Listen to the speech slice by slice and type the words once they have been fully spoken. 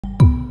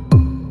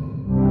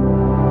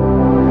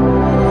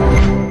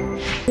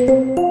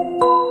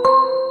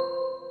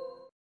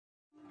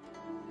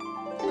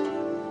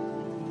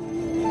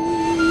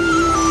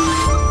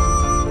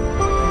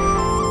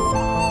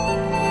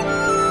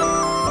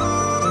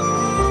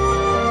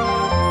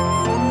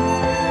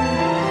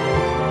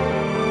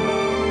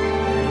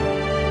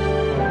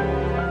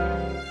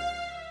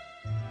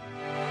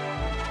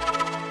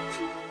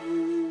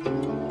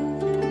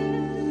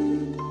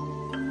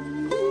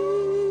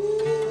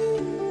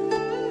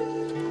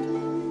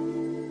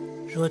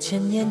说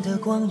千年的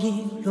光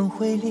阴轮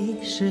回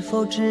里，是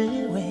否只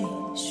为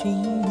寻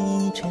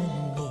你真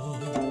理？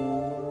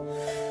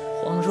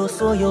恍若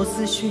所有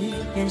思绪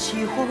变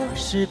熄火，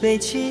是被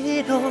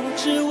起落，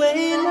只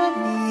为了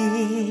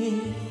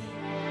你。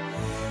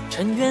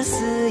尘缘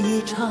似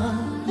一场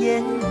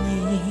烟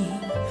影，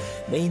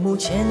眉目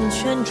缱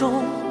绻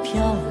中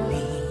飘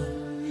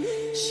零，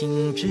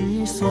心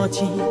之所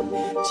寄，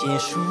皆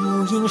属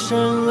应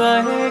声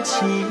而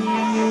起。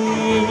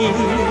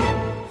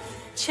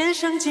前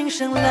生今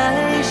生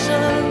来生，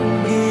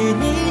与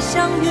你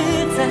相遇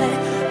在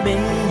每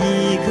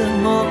一个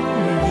梦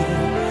里。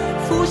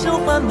拂袖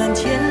缓满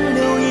天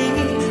流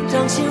萤，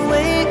掌心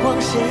微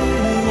光，谁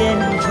眼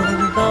中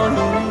倒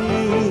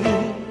影？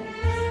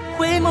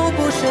回眸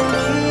不顺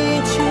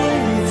离去，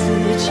此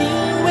情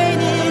为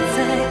你在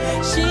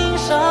心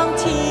上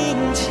听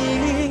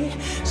起。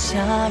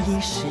下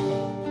一世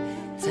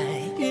再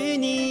与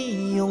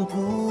你永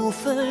不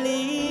分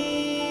离。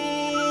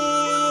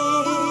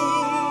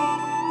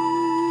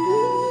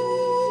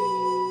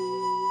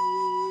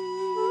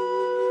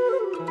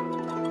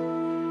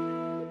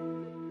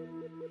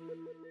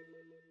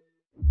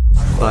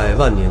100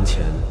万年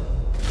前，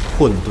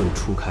混沌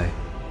初开，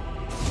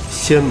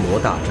仙魔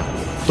大战，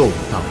动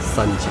荡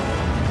3界。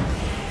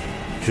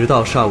直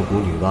到上古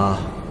女娲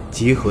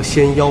集合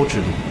仙妖之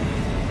力，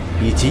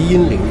以极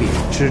阴灵力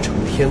织成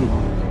天网，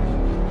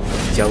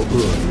将恶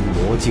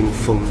灵魔晶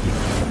封印。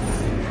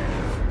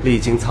历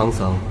经沧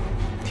桑，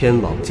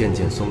天网渐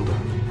渐松动，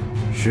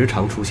时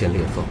常出现裂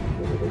缝，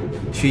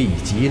需以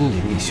极阴灵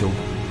力修补。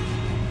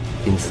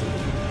因此，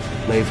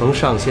每逢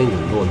上仙陨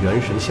落，元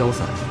神消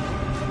散，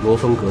罗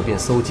风阁便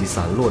搜集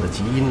散落的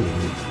极阴灵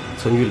力，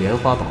存于莲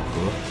花宝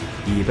盒，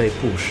以备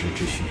不时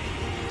之需。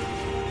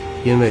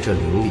因为这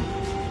灵力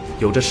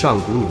有着上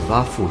古女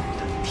娲赋予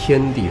的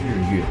天地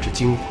日月之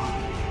精华，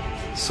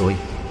所以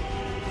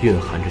蕴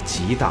含着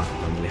极大的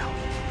能量。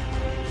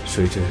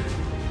谁知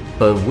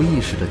本无意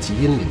识的极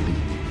阴灵力，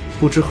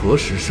不知何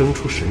时生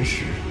出神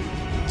识，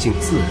竟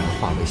自然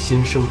化为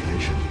新生元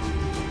神，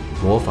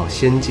模仿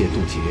仙界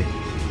渡劫，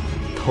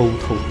偷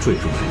偷坠入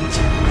人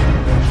间。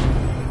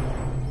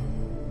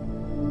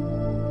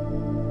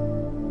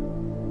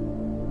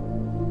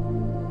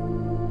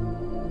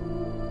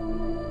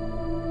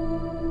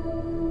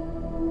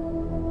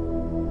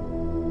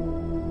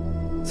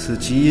此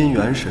极阴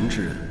元神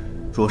之人，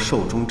若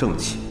寿终正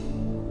寝，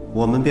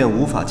我们便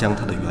无法将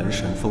他的元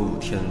神封入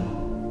天网。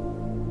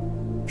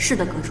是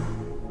的，阁主，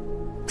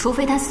除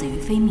非他死于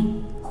非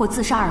命，或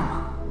自杀而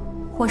亡，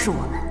或是我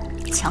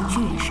们强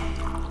驱元神。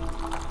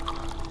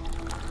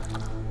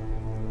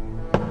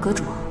阁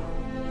主，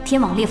天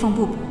网裂缝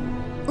不补，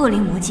恶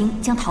灵魔晶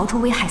将逃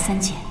出危害3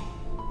界。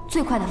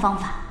最快的方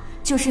法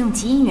就是用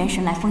极阴元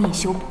神来封印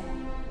修补。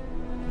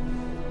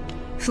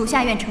属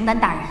下愿承担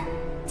大任，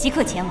即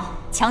刻前往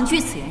强驱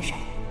此元神。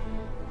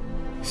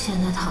现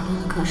在讨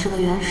论的可是个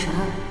元神，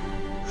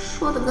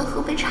说的跟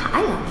喝杯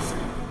茶一样自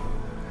然。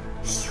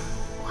行，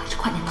我还是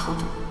快点逃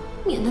走，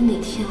免得哪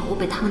天我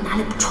被他们拿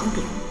来补窗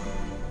边。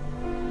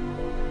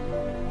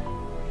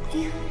哎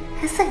呀，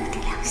还算有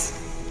点良心。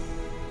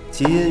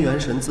极阴元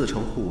神自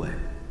称护卫，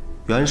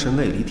元神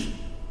未离体，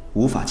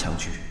无法强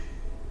驱。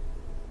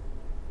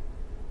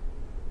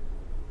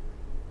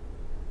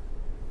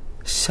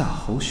夏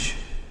侯雪，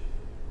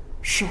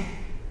是。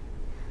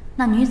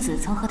那女子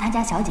曾和他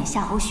家小姐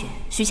夏侯雪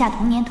许下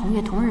同年同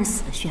月同日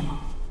死的血盟。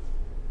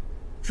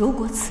如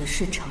果此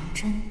事成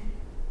真，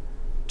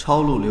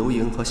抄录流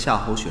萤和夏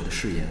侯雪的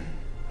誓言，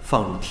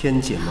放入天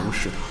界盟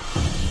誓塔。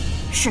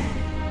是，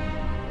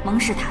盟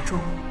誓塔中，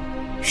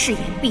誓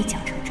言必将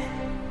成真。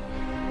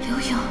流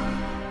萤，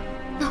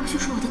那不就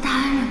是我的大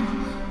恩人吗？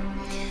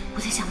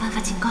我得想办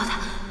法警告他，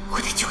我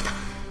得救他。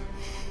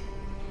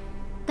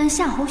但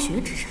夏侯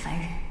雪只是凡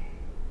人，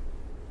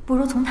不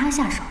如从他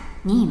下手，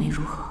你以为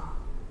如何？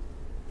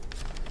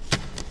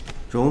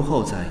容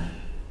后再议。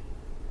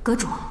阁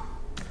主，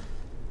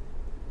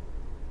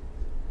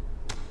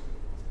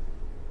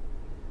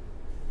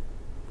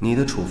你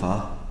的处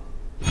罚，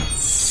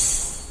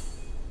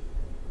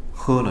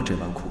喝了这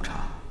碗苦茶。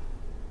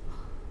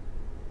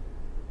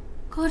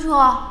阁主，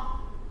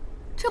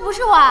这不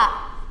是碗，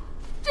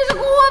这是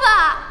锅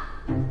吧？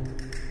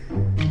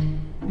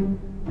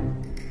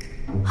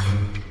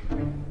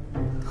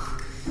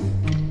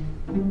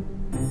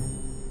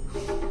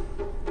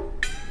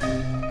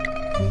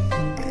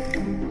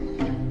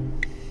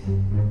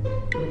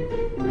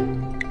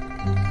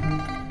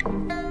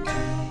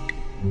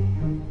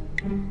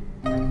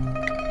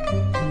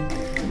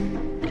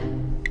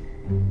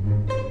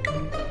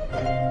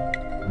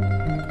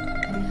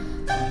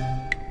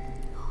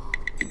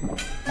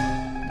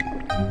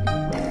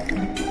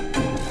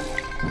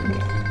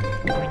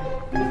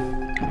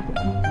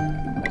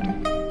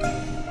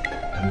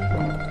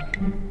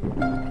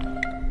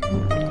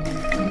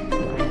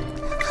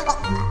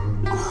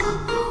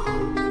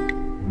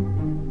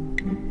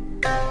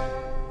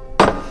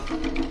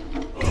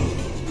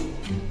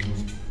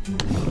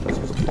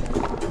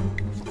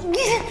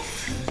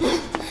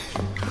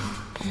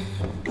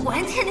果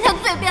然天底下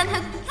最变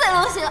态、最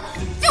良心了，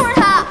就是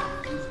他。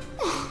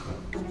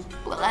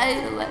本来以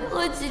为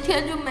饿几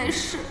天就没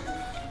事，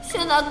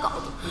现在搞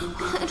得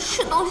我连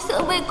吃东西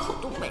的胃口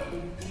都没有。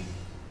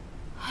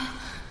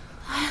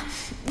哎呀，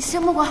你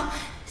先不管，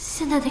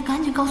现在得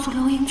赶紧告诉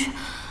刘英去。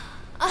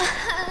哎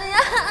呀，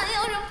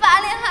要是法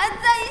力还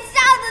在，一下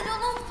子就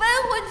能飞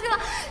回去了。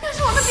要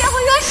是我能变回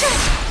原神，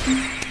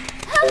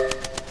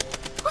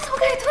我怎么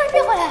可以突然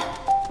变回来了？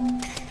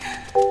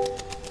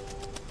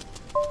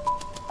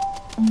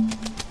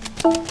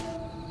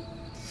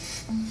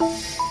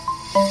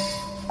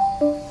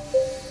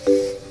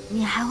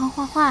你还会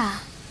画画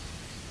啊？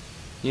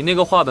你那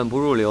个画本不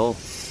入流，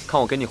看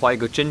我给你画一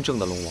个真正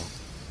的龙王。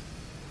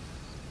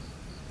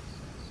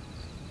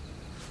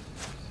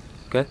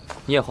给，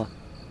你也画。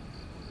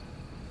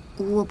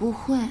我不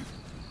会。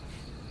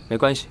没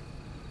关系。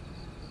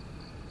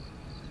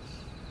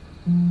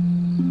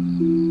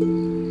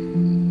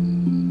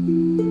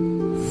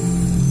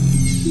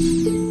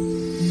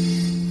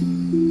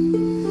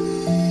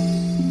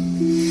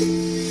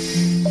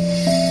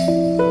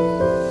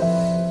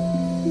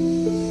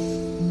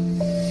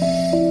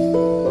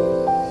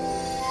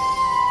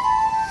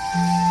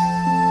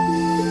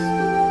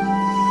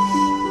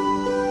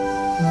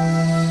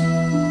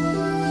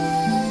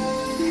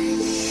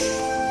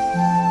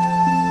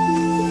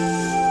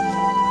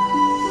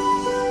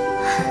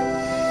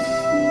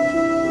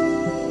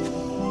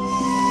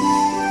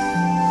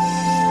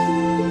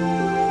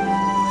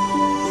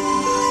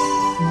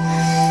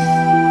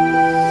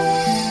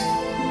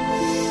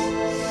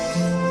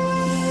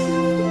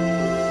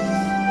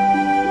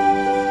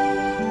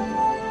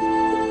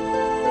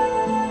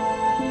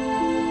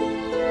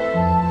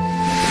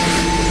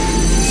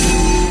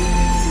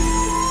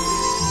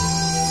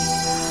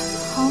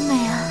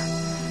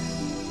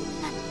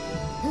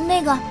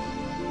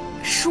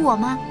我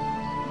吗？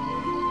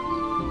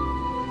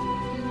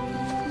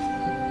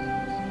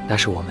那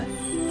是我们。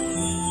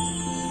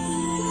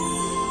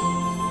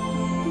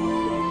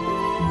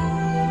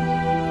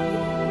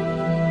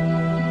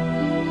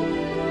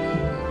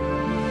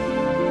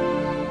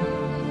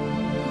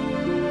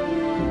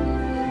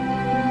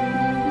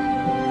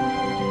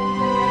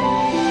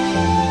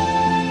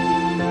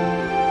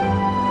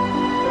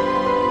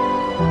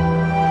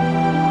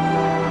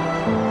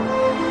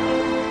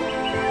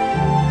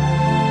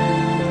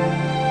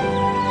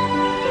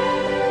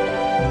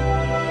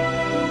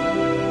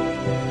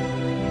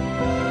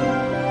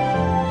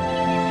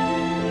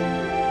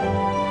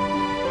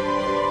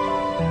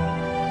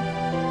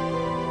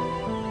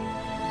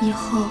以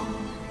后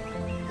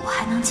我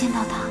还能见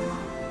到他吗？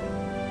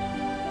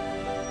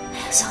哎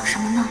呀，想什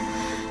么呢？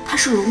他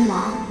是龙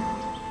王，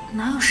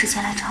哪有时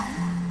间来找我？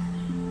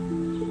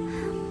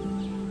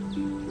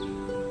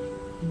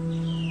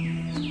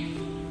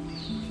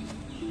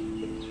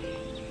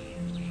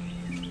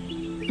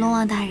龙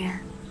王大人，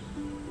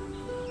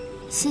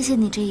谢谢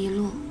你这一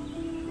路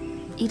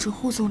一直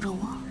护送着我。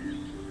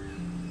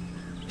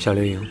小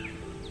流萤，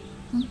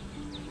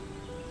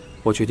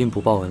我决定不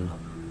报恩了。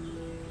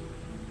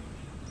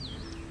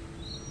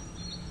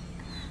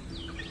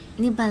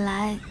你本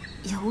来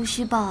也无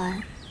需报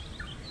恩。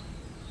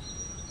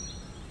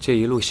这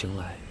一路行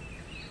来，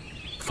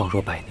仿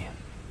若百年。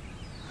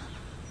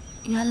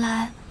原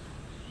来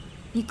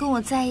你跟我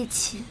在一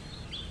起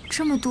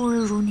这么度日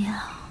如年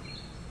啊！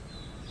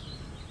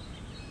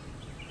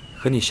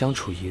和你相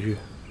处一日，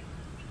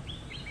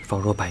仿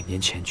若百年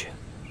缱绻；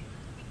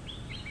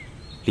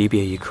离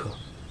别一刻，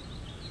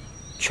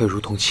却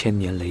如同千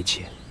年累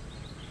劫。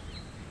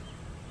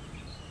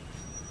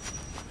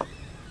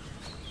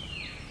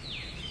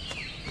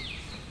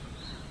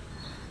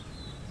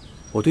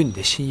我对你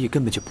的心意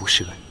根本就不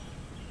是恩，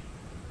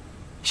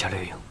小流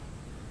萤，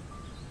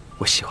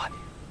我喜欢你。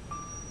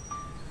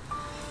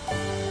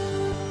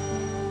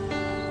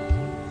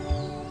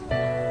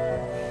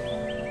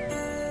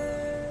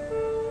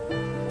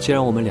既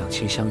然我们两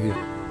情相悦，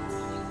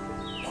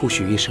或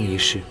许一生一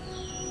世，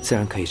自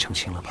然可以成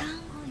亲了吧？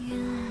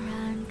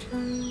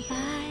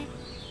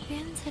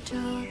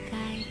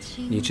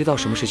你知道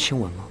什么是亲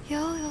吻吗？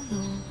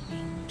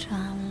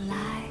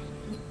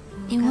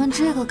你问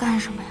这个干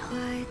什么呀？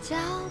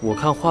我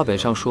看画本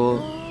上说，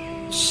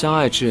相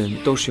爱之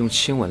人都是用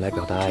亲吻来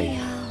表达爱意，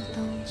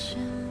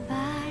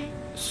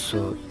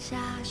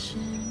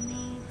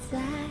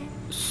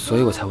所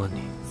以我才问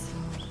你。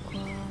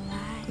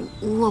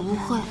我不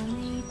会。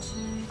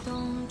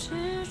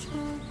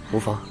无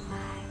妨，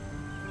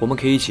我们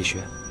可以一起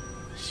学。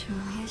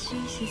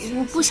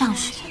我不想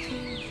学。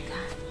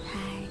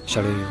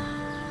小流萤，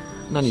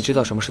那你知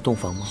道什么是洞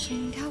房吗？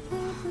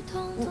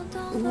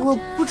我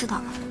不知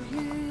道。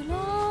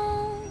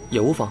也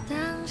无妨，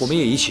我们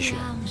也一起学。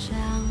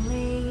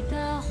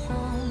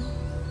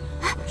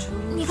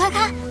你快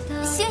看，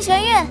星玄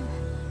韵，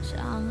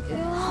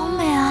好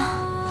美啊！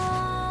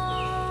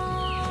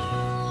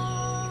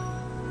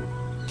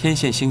天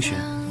现星玄，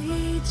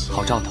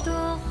好兆头。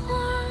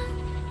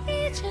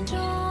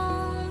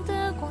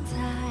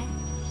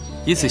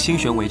以此星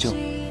玄为证，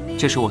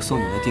这是我送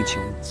你的定情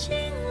物。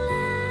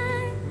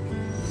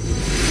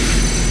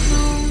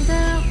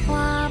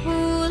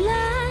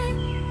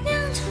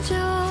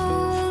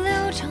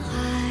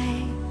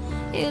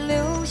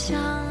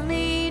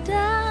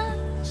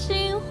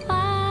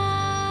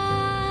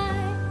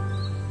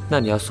那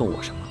你要送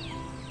我什么？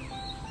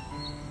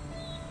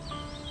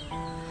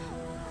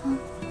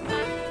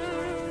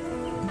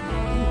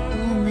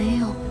我没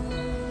有。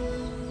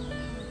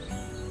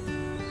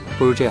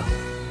不如这样，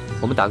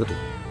我们打个赌，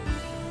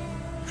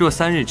若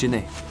3日之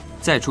内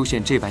再出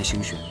现这般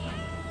星璇，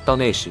到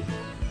那时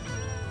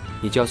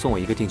你就要送我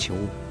一个定情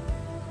物，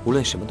无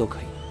论什么都可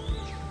以。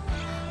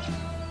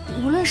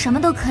无论什么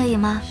都可以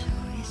吗？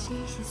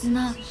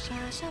那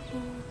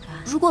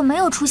如果没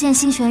有出现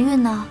星璇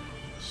运呢？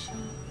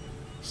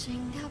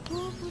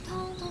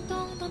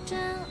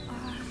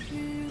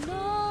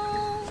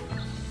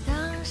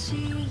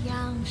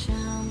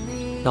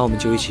那我们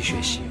就一起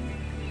学习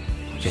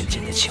人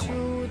间的亲吻。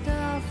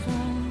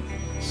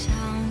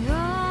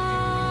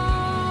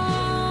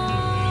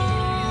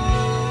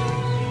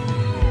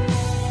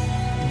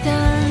等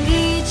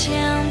一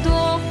千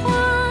朵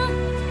花，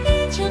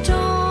一千种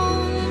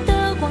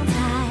的光彩，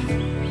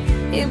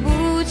也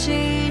不及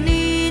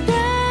你的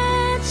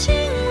青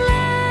睐。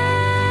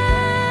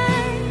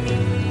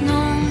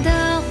浓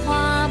的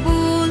花不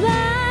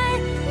来，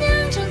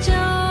酿成酒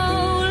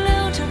流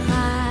成海，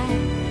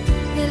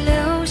也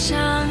流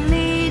向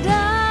你的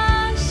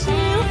心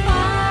怀。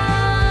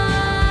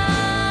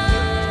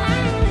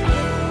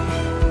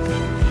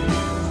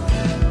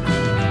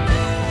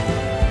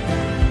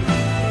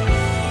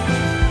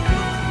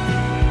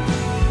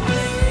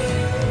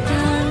等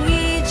一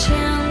千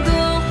朵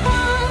花，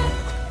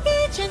一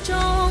千种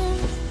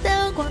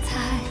的光彩，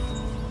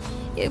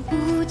也不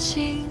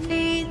及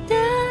你的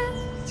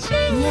情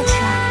你也吃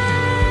啊？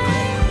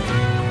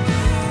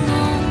浓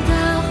的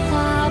花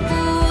不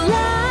来，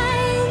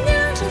酿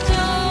成酒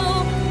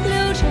流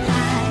成海，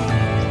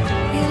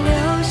也流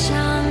向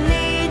你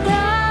的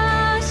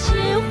心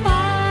怀，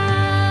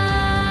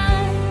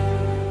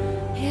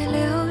也流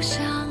向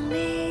你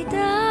的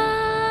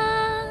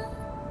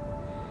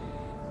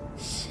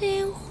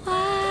心怀。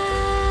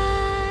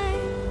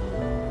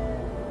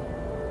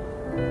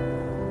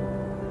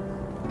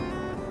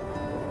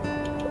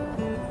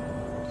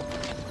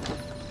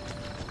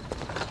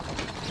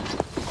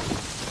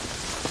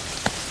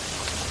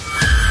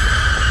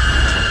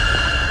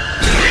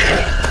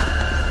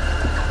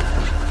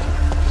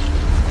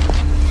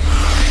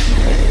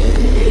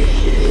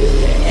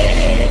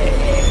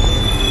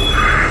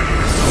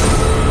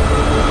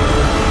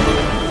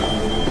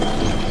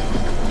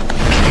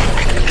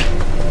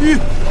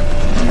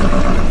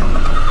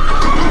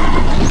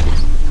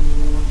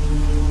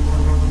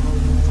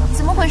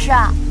怎么回事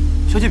啊？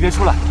小姐别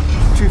出来，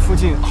这附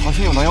近好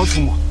像有狼妖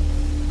出没。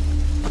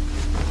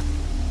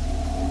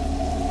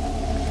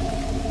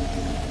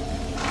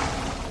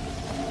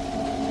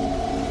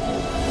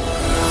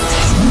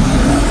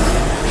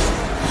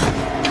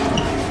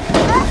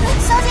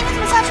小姐，你怎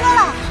么下车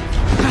了？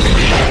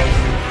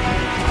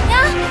娘，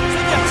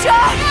雪儿，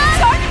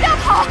雪儿，你不要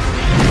跑！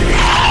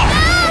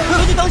小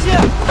姐当心！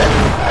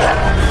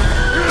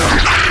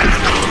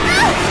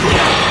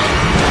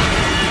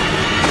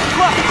快，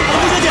保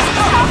护小姐！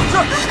是。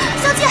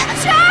小姐，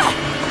雪儿，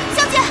小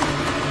姐，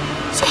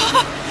雪儿，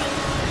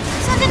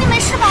小姐，你没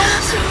事吧？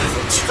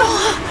求啊！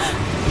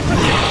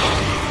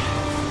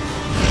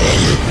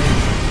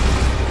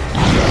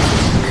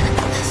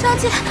小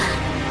姐，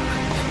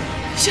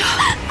雪儿，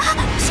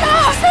雪儿，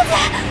小姐，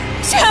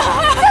雪儿，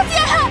小姐。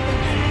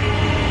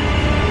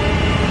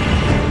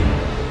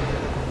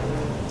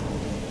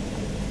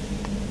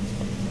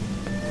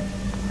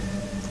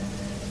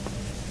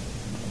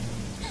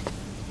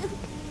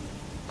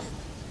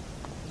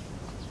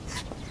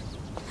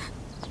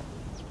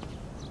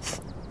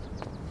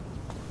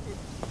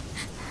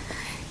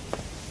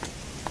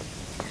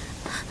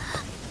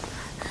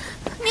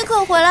你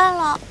可回来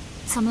了？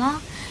怎么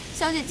了？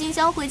小姐进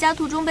香回家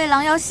途中被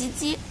狼妖袭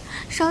击，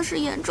伤势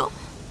严重，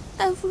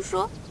大夫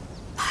说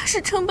怕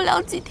是撑不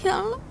了几天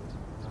了。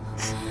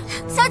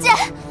小姐，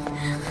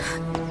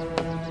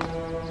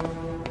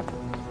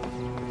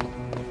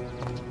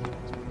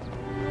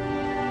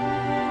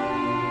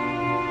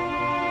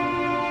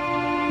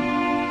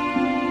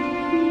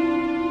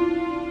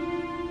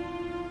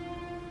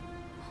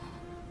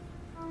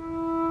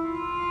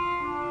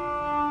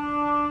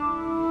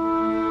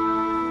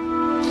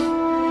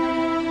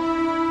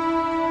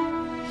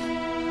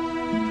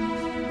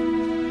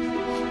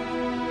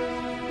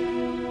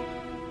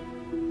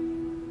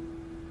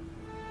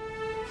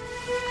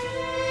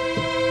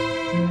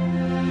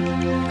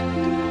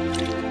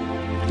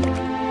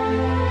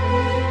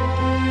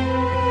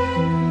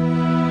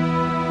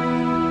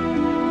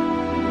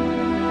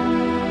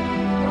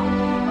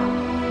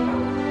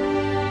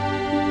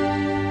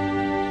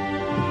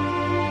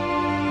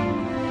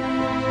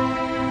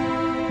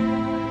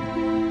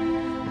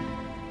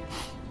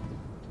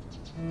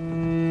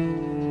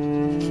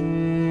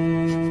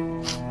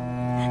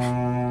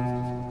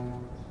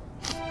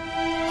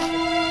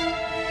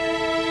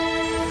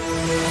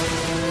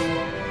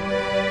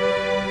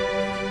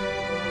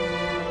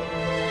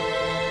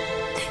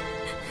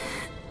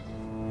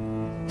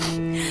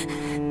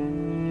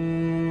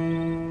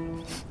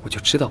我就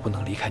知道不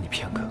能离开你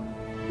片刻。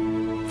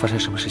发生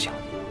什么事情了？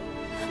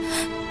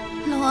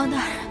王大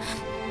人，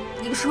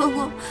你说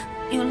过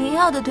有灵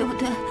药的，对不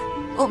对？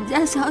我们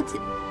家小姐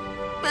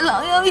被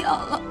狼妖咬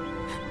了，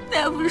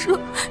大夫说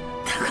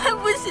她快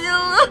不行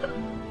了。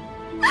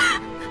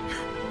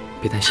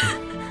别担心，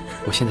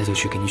我现在就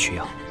去给你取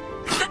药。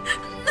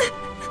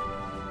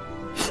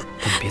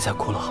但你别再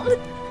哭了，好吗？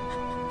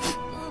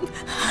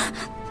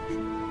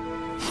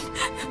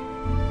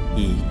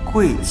以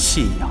贵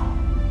气养，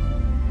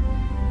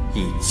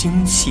以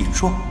精气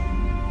壮，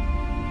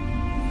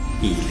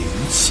以灵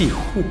气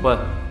护。喂，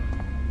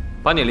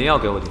把你灵药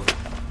给我点。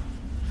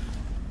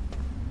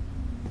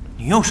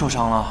你又受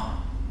伤了？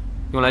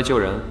用来救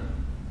人。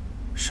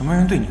什么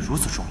人对你如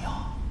此重要？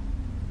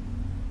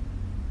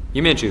一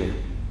面之缘。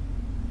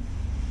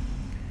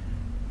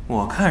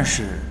我看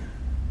是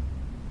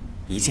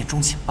一见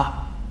钟情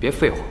吧。别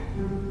废话，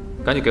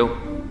赶紧给我。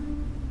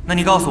那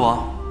你告诉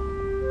我，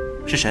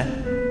是谁？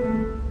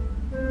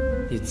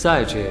你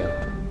再这样，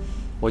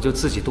我就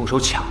自己动手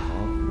抢了。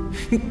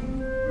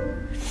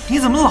你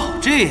怎么老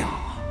这样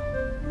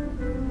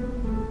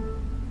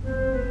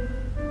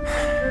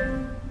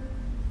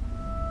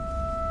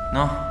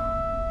啊？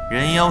喏，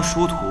人妖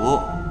殊途，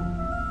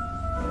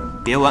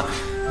别玩。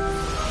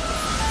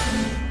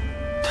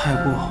太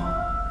过。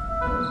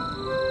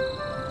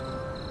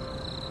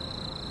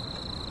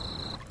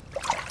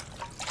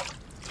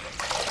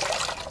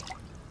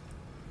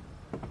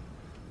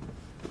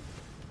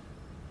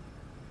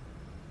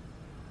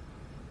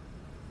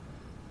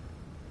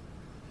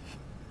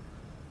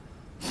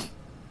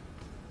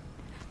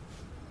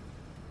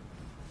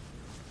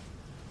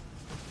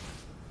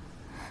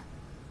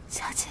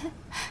小姐，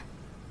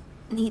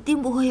你一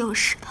定不会有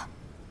事的。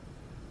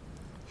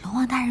龙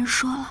王大人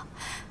说了，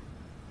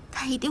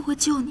他一定会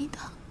救你的。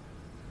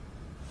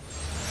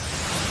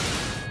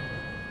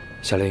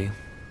小流萤，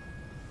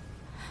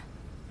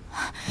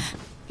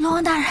龙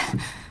王大人，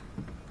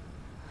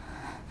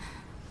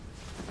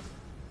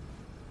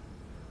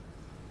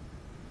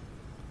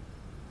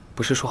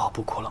不是说好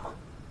不哭了吗？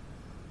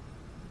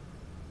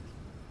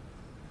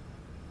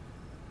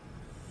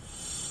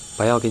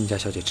把药给你家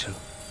小姐吃了。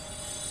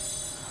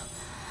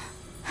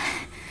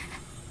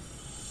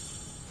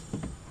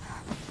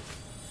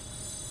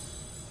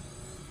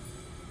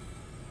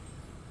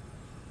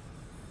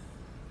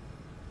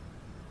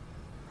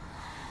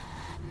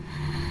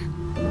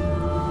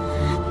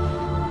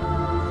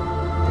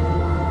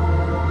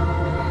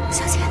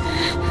小姐，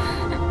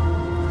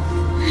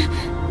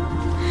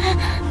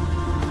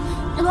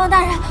龙王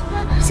大人，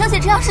小姐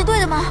这样是对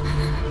的吗？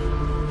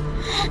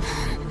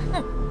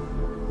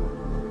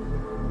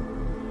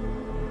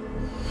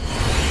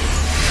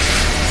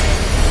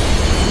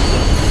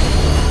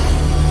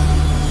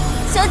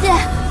小姐，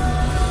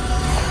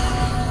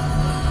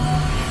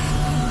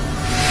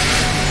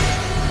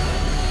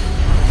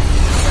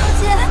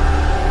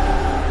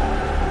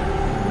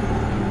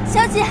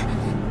小姐，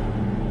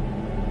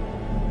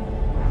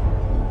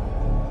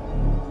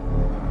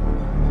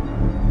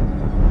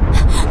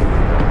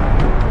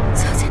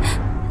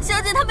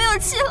小姐，她没有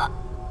气了。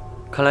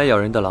看来咬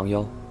人的狼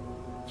妖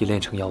已炼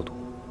成妖毒，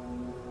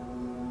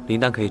灵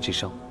丹可以治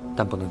伤，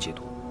但不能解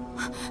毒。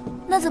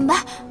那怎么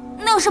办？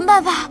那有什么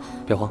办法？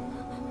别慌，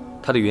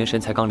他的元神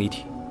才刚离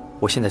体，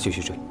我现在就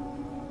去追。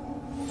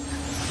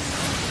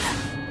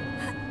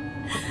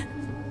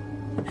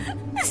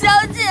小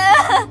姐，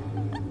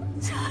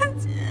小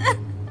姐，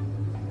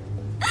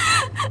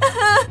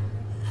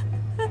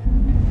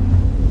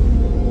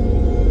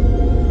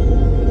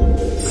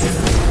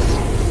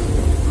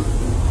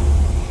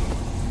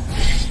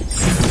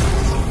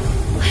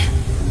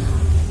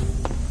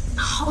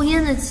讨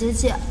厌的结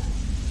界，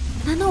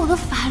难道我的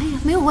法力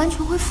没有完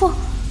全恢复？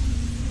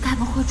该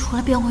不会除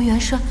了变回原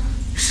身，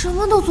什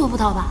么都做不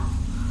到吧？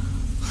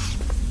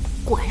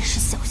果然是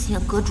小心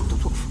眼阁主的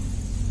作风。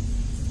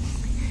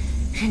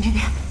认真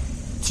点，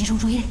集中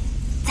注意力，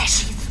再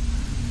试一次。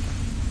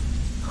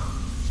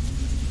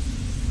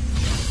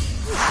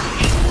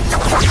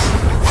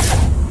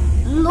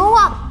龙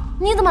王，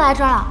你怎么来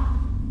这儿了？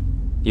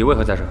你为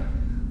何在这儿？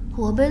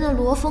我被那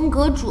罗峰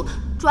阁主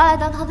抓来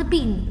当他的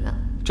婢女。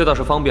这倒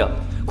是方便了，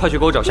快去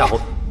给我找夏侯。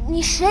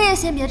你谁也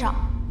先别找，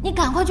你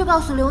赶快去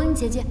告诉流萤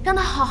姐姐，让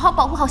她好好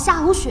保护好夏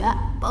侯雪，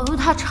保佑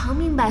她长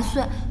命百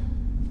岁。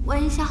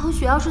万一夏侯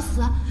雪要是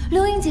死了，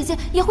流萤姐姐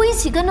也会一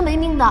起跟着没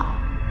命的。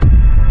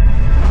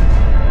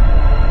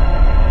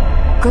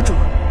阁主，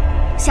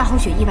夏侯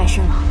雪意外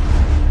身亡，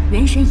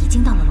元神已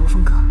经到了罗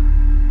峰阁。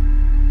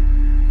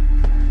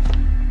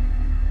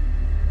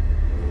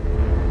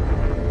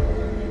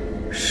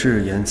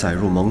誓言载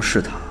入蒙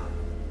氏塔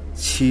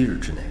，7日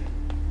之内，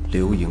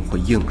流萤会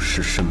应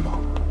尸身亡。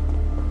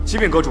启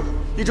禀阁主，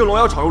一只龙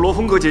妖闯入罗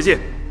峰阁结界，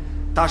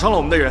打伤了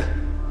我们的人，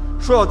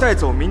说要带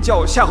走名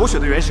叫夏侯雪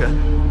的元神。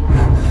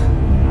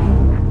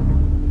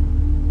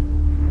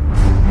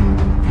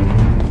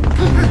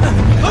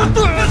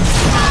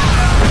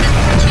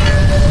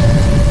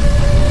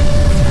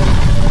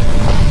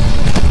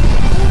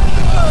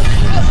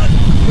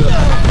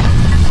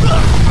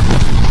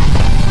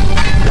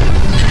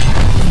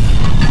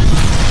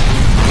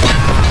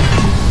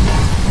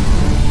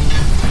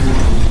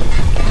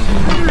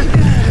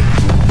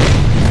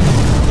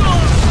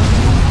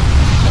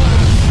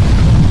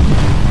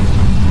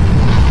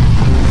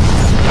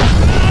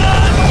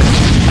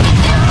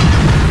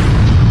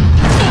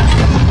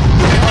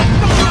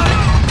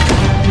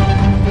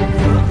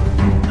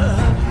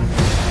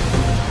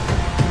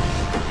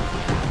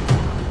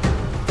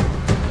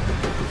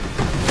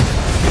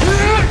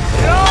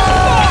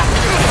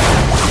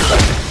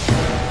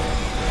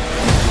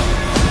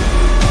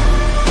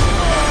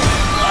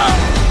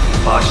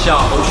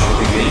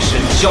元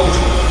神交出。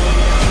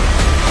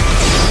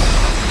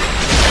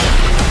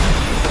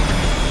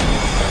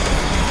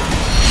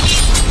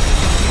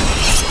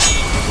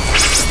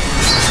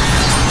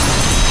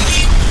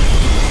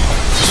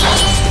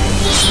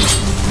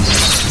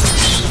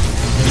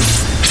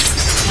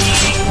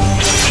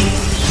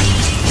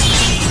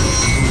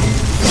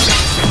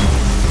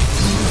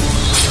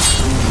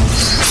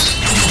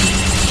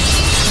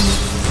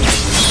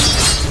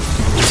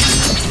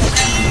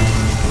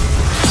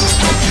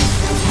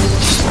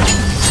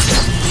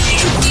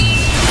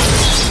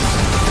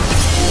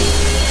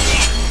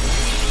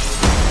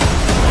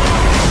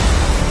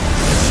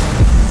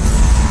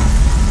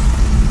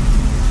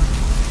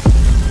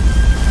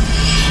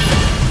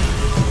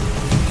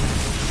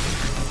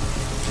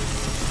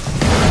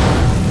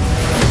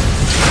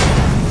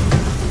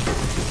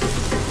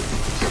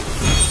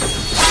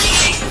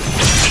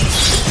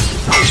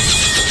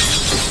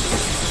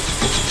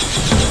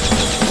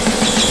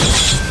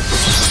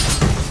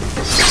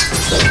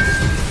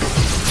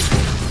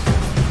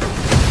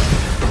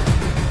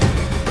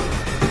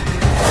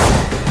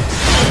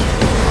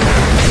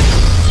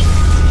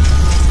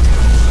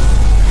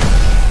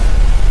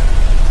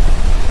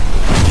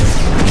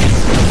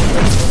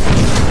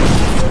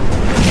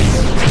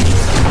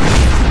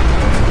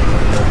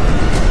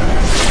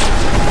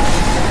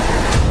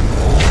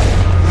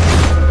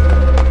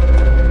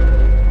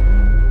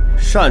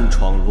擅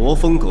闯罗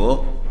峰阁，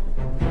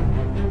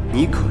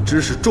你可知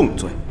是重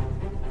罪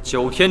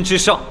？9天之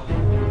上，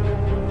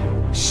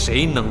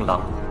谁能拦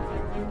我？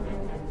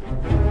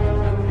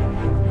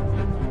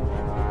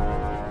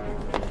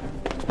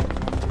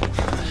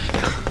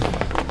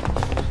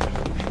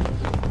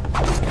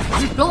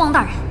龙王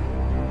大人，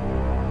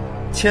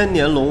千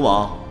年龙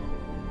王，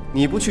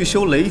你不去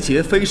修雷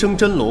劫飞升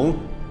真龙，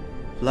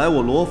来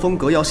我罗峰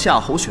阁要夏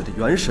侯雪的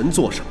元神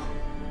做什么？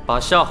把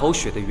夏侯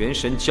雪的元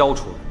神交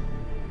出来，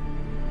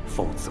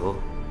否则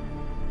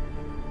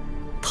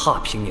踏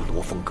平你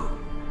罗峰阁。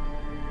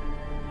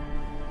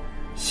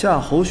夏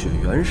侯雪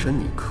元神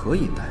你可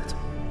以带走，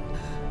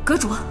阁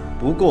主。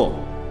不过，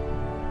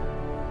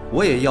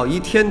我也要依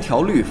天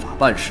条律法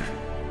办事。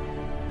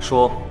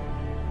说。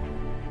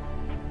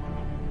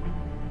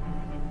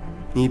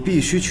你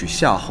必须娶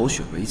夏侯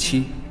雪为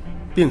妻，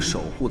并守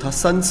护她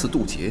3次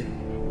渡劫，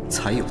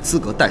才有资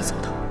格带走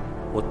她。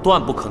我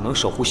断不可能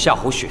守护夏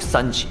侯雪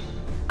3劫，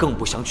更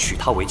不想娶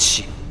她为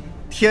妻。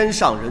天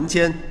上人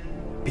间，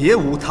别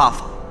无他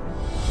法。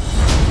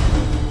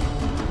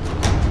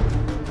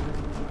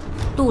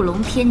渡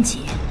龙天劫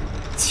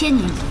，1000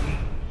年一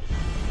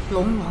日，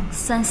龙王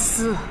3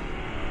思啊！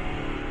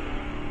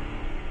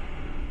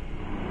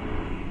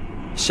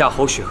夏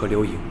侯雪和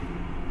流萤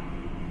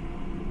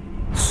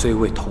虽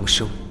未同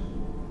生，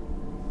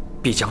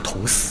必将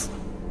同死，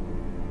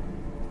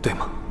对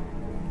吗？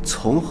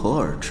从何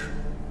而知？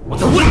我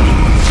在问你。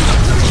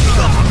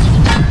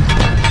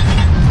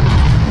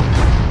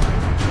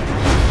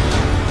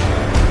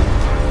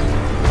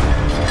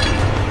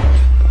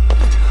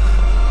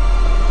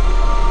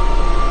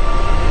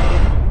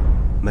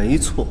没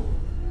错。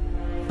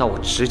那我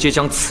直接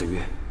将此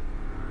约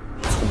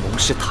从蒙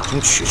氏塔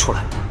中取出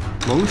来。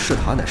蒙氏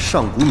塔乃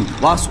上古女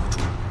娲所筑，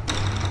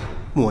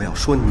莫要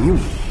说你我，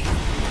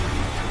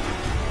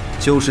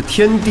就是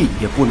天地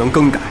也不能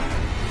更改。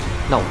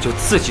那我就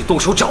自己动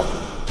手找。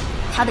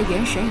他的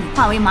元神已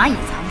化为蚂蚁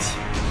残体，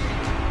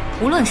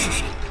无论是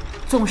谁，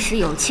纵使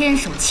有千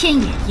手千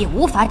眼，也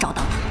无法找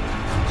到他。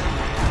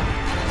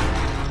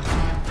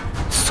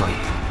所以，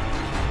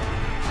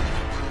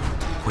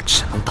我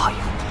只能答应。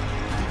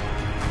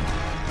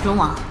龙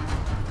王，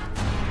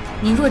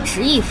你若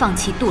执意放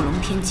弃渡龙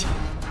天劫，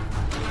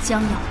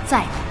将要再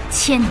等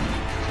1000年。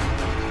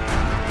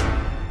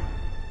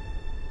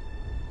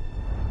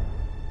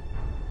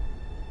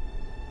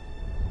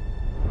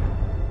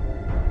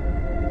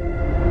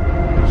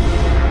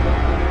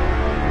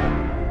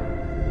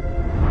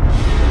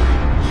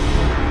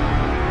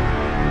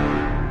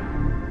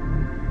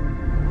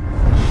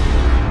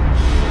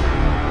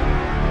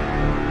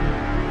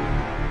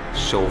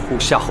守护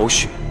夏侯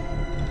雪，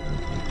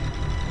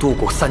渡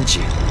过3劫。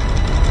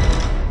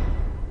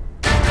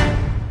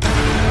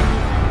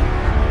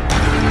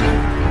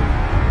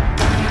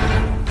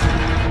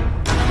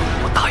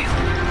我答应。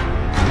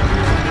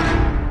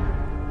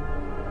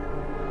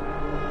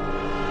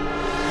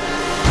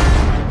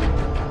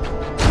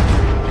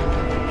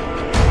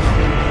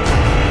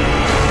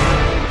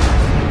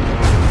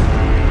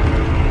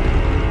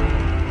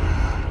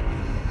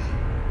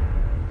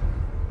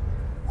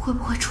会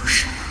不会出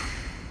事了？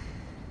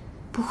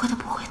不会的，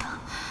不会的，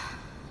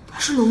他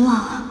是龙王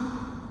啊，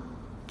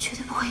绝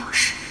对不会有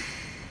事。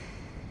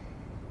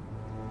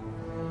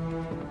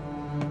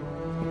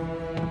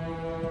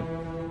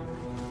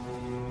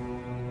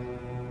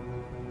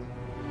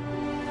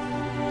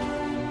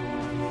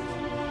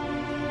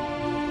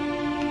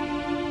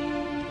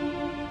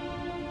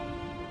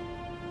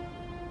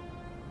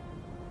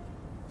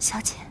小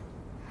姐，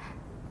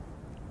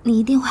你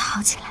一定会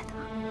好起来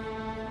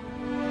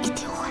的，一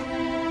定会。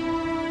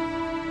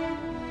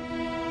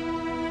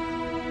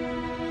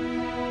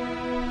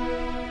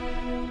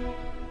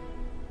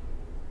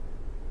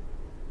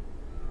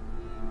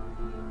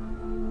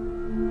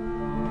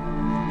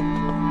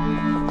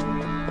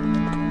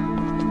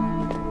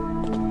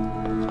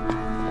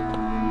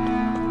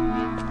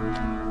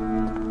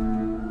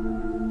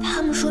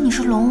说你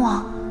是龙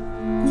王，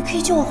你可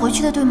以救我回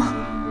去的，对吗？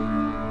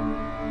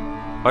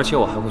而且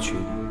我还会娶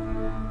你。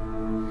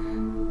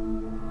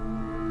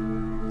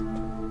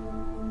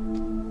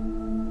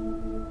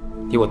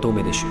你我都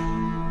没得选，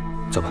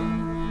走吧。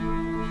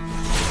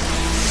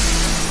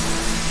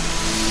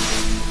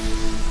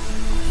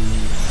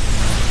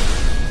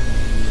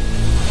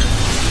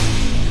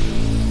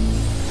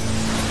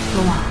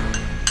龙王，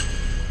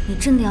你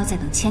真的要再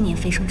等千年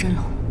飞升真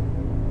龙？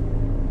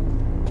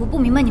我不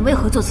明白你为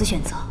何做此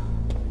选择。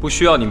不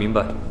需要你明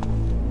白。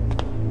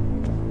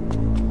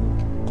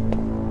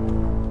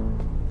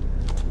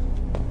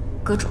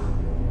阁主，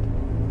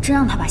真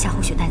让他把夏侯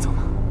雪带走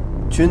吗？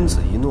君子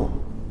一诺，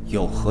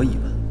有何疑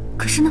问？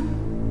可是呢，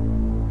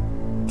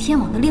天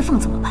网的裂缝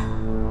怎么办？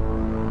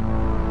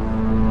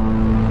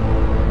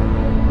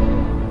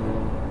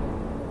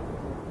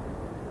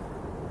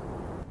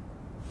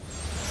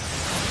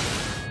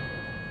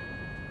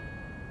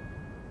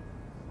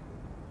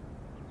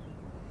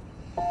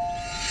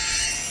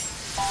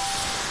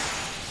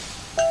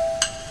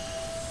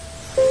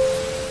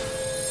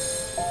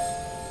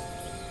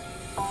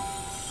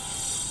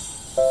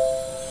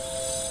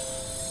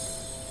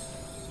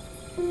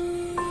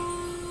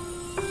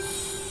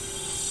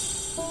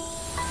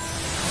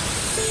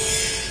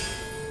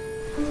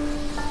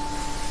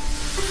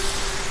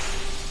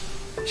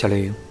夏流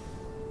萤，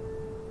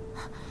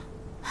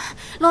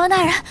龙王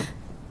大人，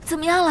怎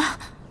么样了？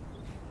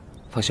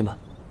放心吧，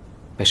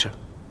没事。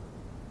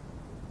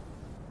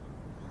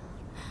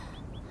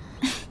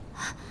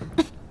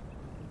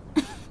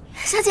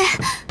小姐，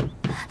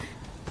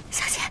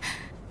小姐，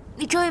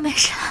你终于没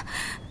事了。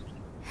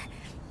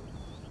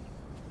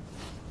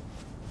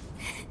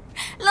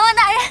龙王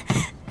大人，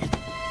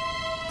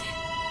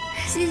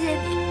谢谢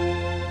你。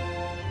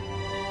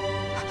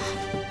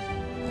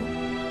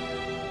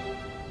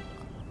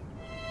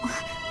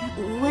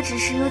我只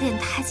是有点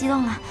太激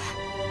动了，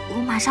我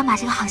马上把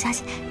这个好消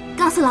息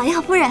告诉老爷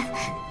和夫人。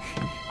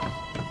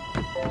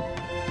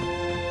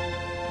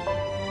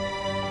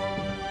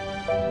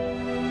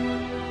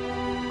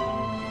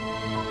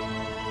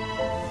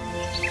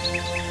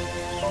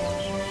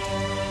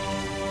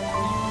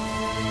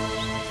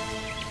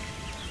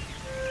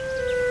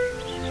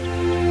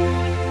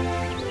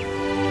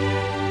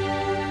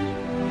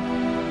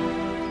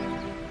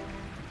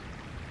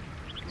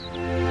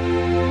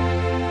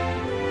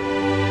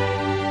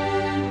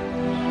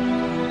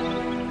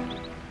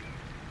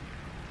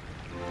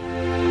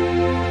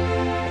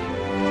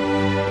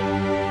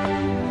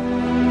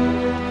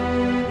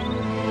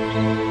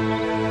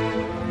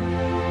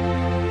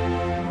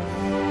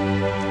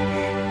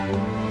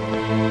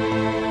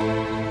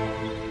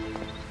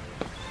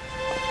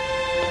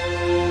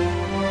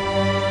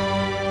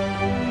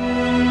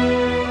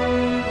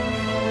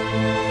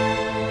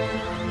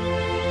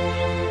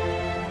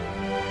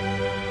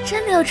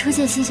真的有出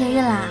现新学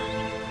运啦！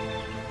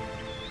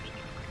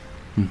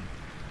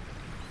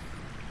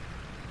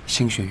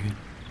新学运。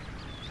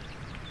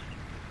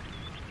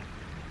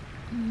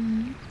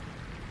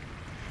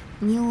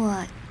你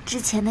我之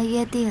前的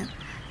约定，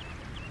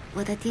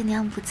我的爹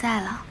娘不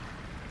在了，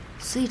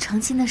所以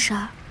成亲的事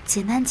儿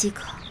简单即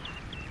可。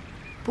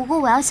不过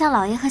我要向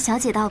老爷和小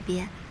姐道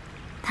别，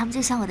他们就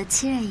像我的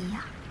亲人一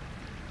样。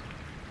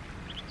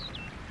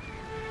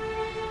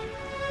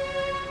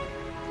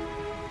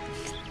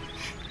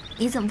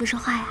你怎么不说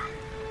话呀？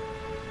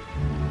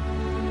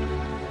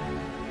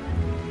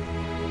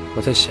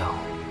我在想，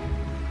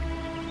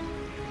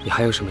你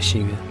还有什么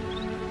心愿，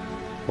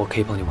我可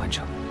以帮你完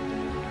成。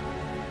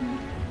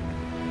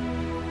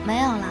没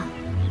有了，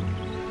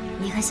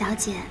你和小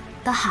姐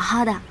都好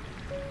好的，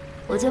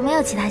我就没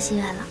有其他心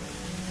愿了。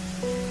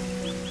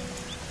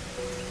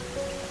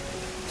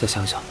再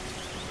想想，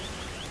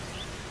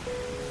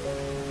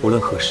无论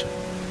何时，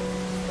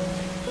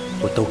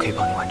我都可以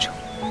帮你完成。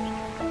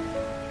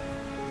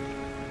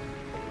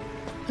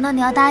那你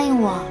要答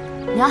应我，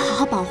你要好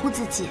好保护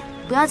自己，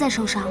不要再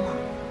受伤了。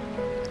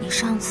你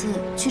上次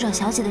去找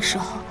小姐的时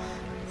候，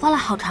花了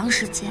好长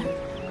时间，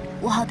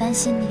我好担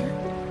心你。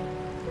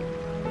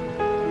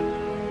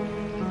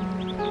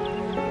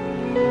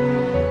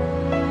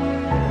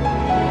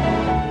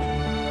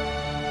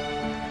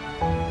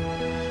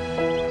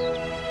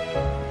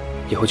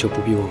以后就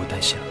不必为我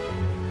担心了。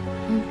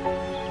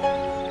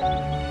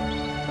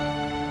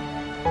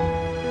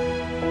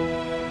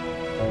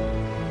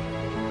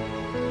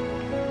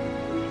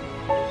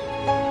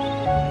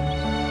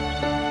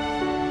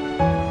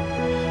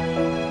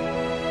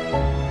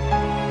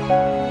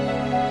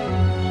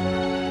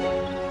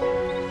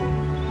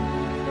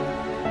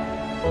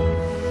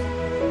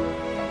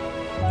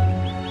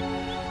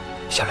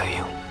夏流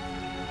萤，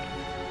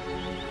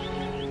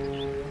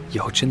以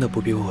后真的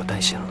不必为我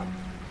担心了。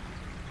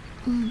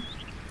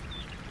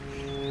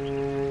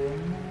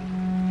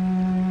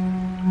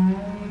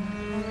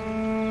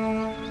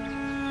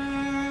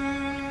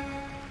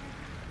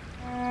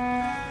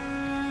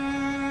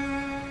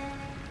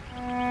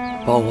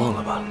把我忘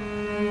了吧，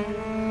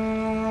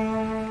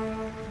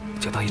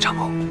就当一场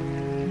梦。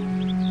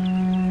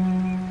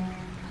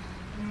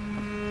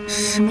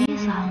什么意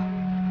思啊？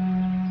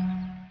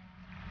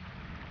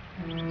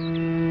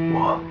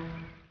我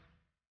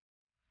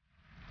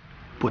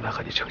不能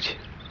和你成亲。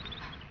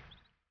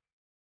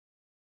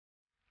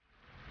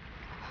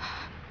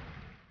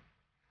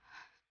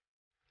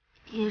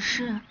也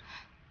是，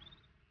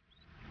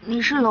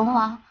你是龙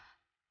王，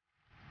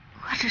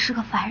我只是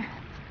个凡人。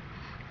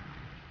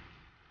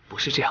不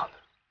是这样的，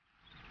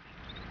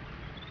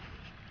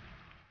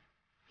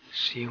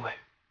是因为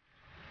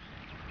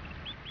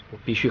我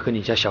必须和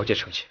你家小姐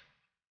成亲。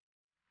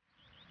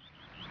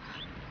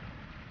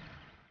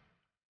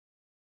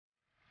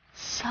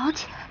小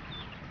姐？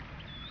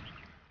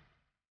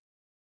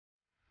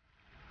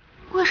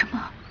为什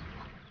么？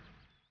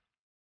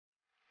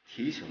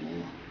提醒龙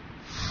王，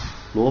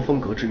罗风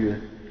阁之约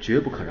绝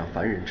不可让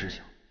凡人知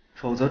晓，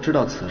否则知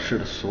道此事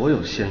的所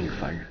有仙与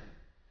凡人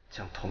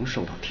将同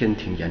受到天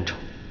庭严惩。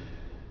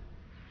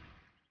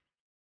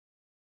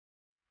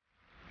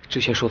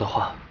之前说的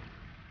话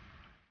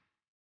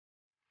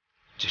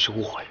只是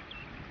误会，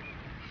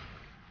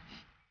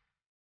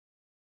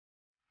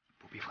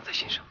不必放在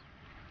心上。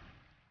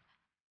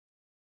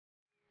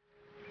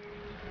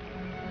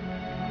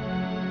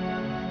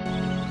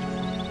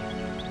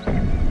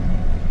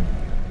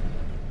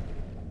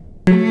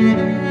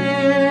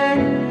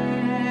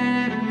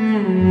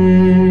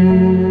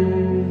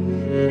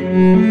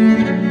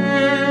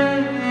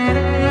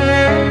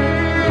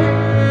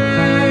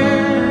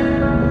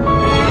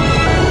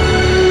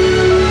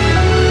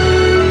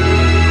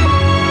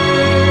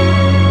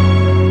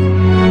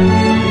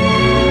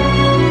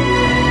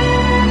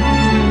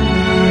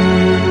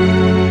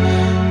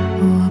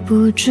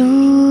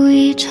住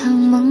一场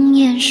梦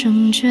魇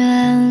生眷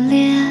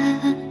恋，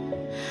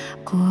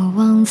过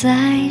往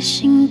在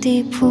心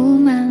底铺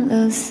满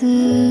了思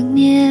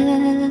念，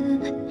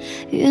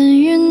愿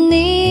与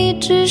你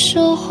执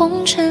手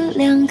红尘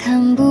两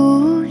看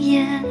不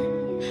厌，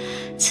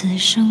此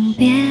生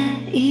别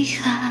遗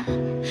憾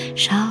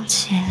少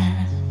牵，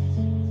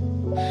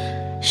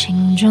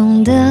心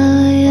中的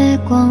月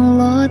光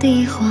落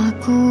地花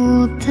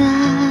孤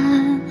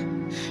单，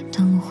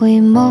等回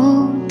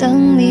眸，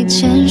等你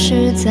前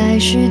世再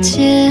续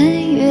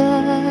前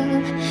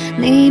缘，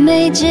你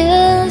眉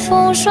间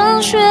风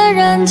霜雪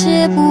染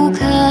解不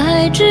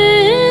开执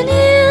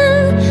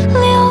念，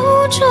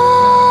流转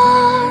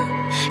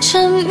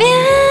缠绵。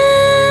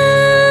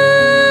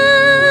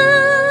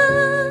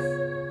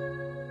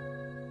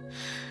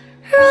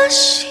若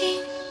心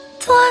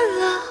断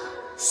了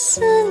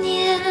思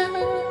念，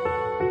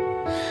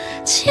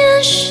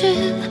前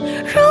世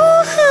如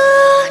何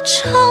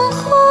偿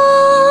还？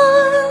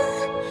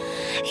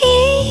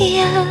一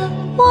眼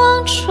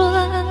望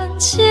穿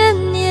千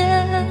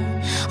年，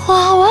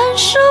画完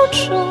手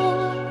中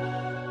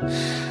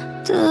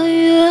的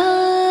缘。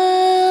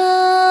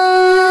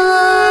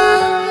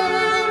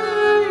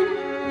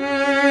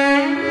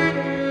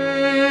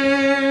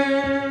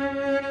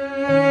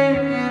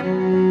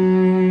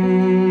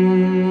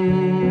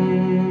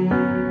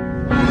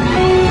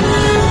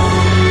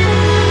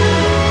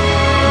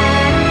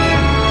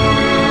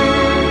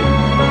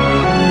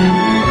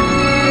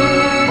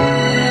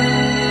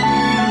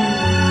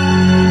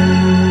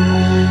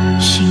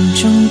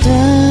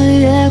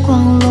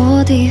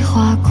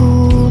花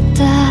孤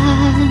单，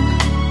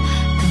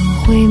等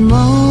回眸，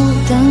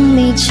等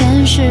你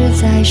前世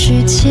再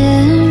续前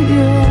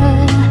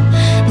缘，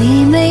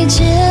你眉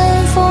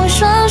间风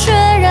霜雪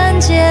染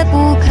解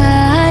不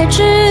开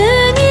执